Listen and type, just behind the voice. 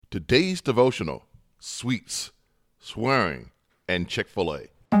Today's devotional, sweets, swearing, and Chick-fil-A.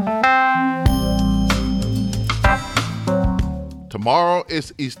 Tomorrow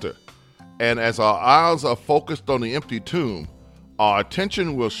is Easter, and as our eyes are focused on the empty tomb, our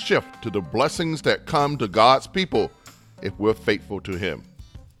attention will shift to the blessings that come to God's people if we're faithful to Him.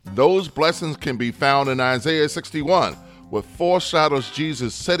 Those blessings can be found in Isaiah 61, which foreshadows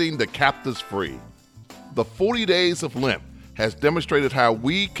Jesus setting the captives free. The 40 days of Lent has demonstrated how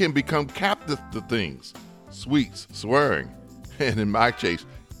we can become captive to things. Sweets, swearing, and in my case,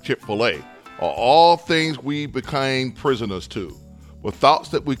 Chick-fil-A, are all things we became prisoners to, with thoughts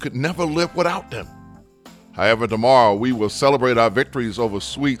that we could never live without them. However, tomorrow we will celebrate our victories over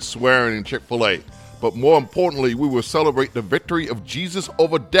sweets, swearing, and Chick-fil-A. But more importantly, we will celebrate the victory of Jesus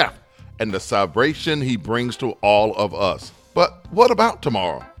over death and the salvation He brings to all of us. But what about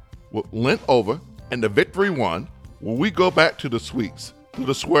tomorrow? With Lent over and the victory won, will we go back to the sweets, to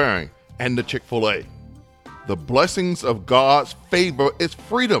the swearing, and the Chick-fil-A? The blessings of God's favor is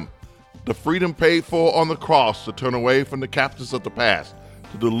freedom. The freedom paid for on the cross to turn away from the captives of the past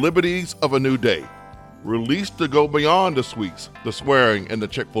to the liberties of a new day. Released to go beyond the sweets, the swearing, and the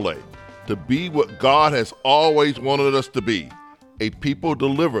Chick-fil-A. To be what God has always wanted us to be, a people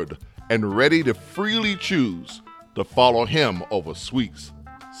delivered and ready to freely choose to follow Him over sweets,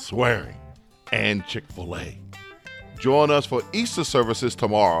 swearing, and Chick-fil-A. Join us for Easter services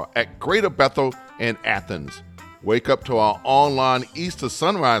tomorrow at Greater Bethel in Athens. Wake up to our online Easter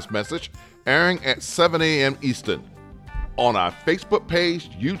sunrise message airing at 7 a.m. Eastern on our Facebook page,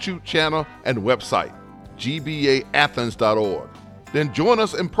 YouTube channel, and website, gbaathens.org. Then join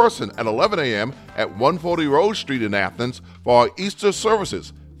us in person at 11 a.m. at 140 Rose Street in Athens for our Easter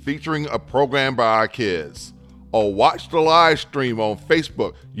services featuring a program by our kids. Or watch the live stream on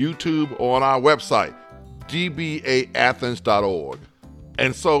Facebook, YouTube, or on our website, gbaathens.org.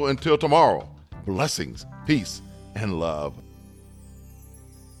 And so until tomorrow, blessings, peace, and love.